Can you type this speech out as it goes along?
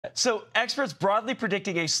So experts broadly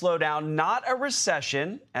predicting a slowdown, not a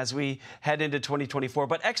recession as we head into 2024,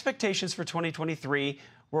 but expectations for 2023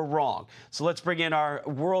 were wrong. So let's bring in our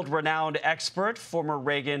world-renowned expert, former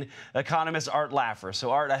Reagan economist Art Laffer.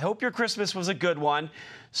 So Art, I hope your Christmas was a good one.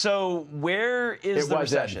 So where is the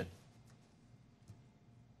recession?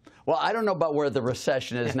 Well, I don't know about where the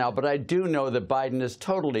recession is now, but I do know that Biden is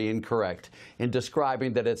totally incorrect in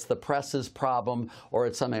describing that it's the press's problem or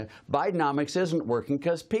it's something. Bidenomics isn't working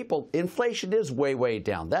because inflation is way, way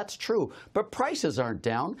down. That's true. But prices aren't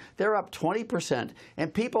down. They're up 20%,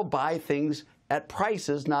 and people buy things at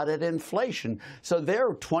prices, not at inflation. So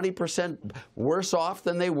they're 20% worse off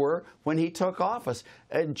than they were when he took office.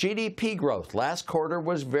 GDP growth last quarter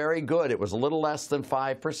was very good. It was a little less than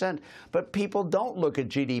 5%. But people don't look at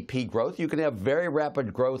GDP growth. You can have very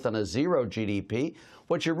rapid growth on a zero GDP.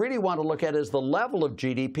 What you really want to look at is the level of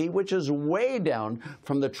GDP, which is way down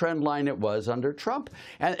from the trend line it was under Trump.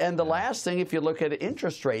 And the last thing, if you look at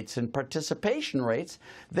interest rates and participation rates,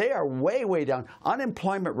 they are way, way down.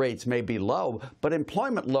 Unemployment rates may be low, but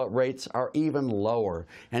employment rates are even lower.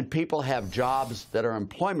 And people have jobs that are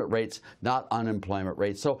employment rates, not unemployment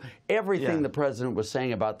rates. So everything the president was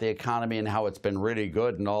saying about the economy and how it's been really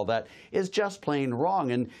good and all that is just plain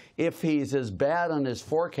wrong. And if he's as bad on his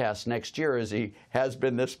forecast next year as he has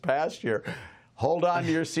been this past year, hold on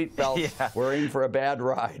to your seatbelt. We're in for a bad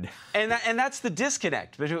ride. And that's the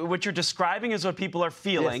disconnect. What you're describing is what people are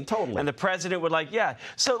feeling. Yes, totally. And the president would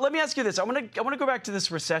So let me ask you this. I want to go back to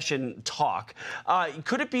this recession talk.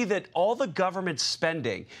 Could it be that all the government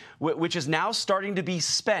spending, which is now starting to be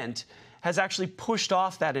spent, has actually pushed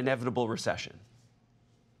off that inevitable recession?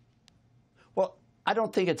 Well, I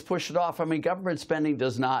don't think it's pushed it off. I mean, government spending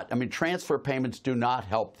does not. I mean, transfer payments do not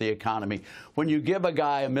help the economy. When you give a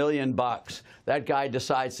guy $1 million, that guy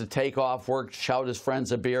decides to take off work, shout his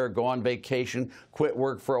friends a beer, go on vacation, quit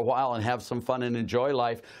work for a while, and have some fun and enjoy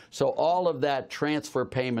life. So all of that transfer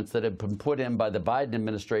payments that have been put in by the Biden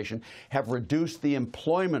administration have reduced the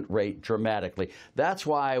employment rate dramatically. That's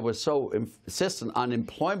why I was so insistent on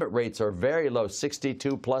employment rates are very low,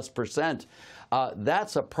 62+%.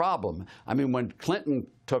 That's a problem. I mean, when Clinton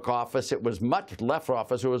took office, it was left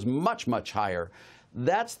office, it was much, much higher.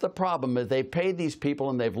 That's the problem. They paid these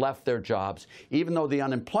people and they've left their jobs, even though the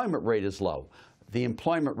unemployment rate is low. The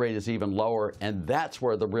employment rate is even lower, and that's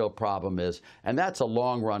where the real problem is. And that's a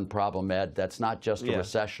long-run problem, Ed. That's not just a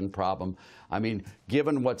recession problem. I mean,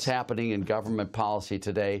 given what's happening in government policy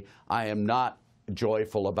today, I am not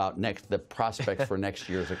joyful about the prospects for next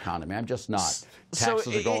year's economy. I'm just not.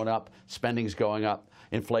 Taxes are going up, spending's going up,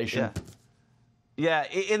 inflation. Yeah,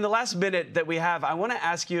 in the last minute that we have, I want to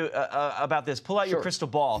ask you about this. Pull out your crystal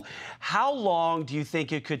ball. How long do you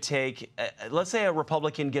think it could take, let's say a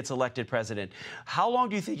Republican gets elected president, how long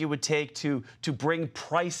do you think it would take to bring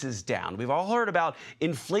prices down? We've all heard about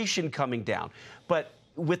inflation coming down, but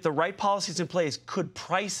with the right policies in place, could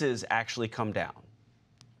prices actually come down?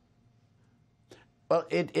 Well,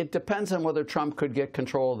 it depends on whether Trump could get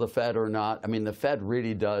control of the Fed or not. I mean, the Fed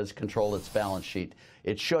really does control its balance sheet.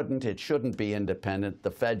 It shouldn't be independent. The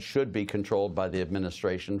Fed should be controlled by the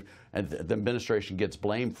administration, and the administration gets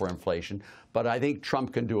blamed for inflation. But I think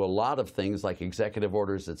Trump can do a lot of things like executive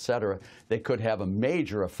orders, et cetera, that could have a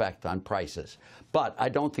major effect on prices. But I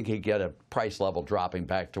don't think he'd get a price level dropping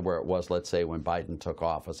back to where it was, let's say, when Biden took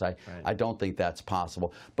office. I don't think that's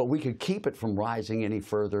possible. But we could keep it from rising any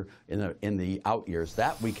further in the out years.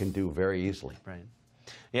 That we can do very easily. Right.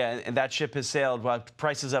 Yeah, and that ship has sailed. Well,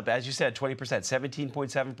 prices up, as you said, 20%.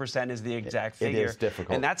 17.7% is the exact figure. It is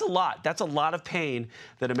difficult. And that's a lot. That's a lot of pain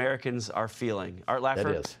that Americans are feeling. Art Laffer,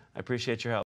 That is. I appreciate your help.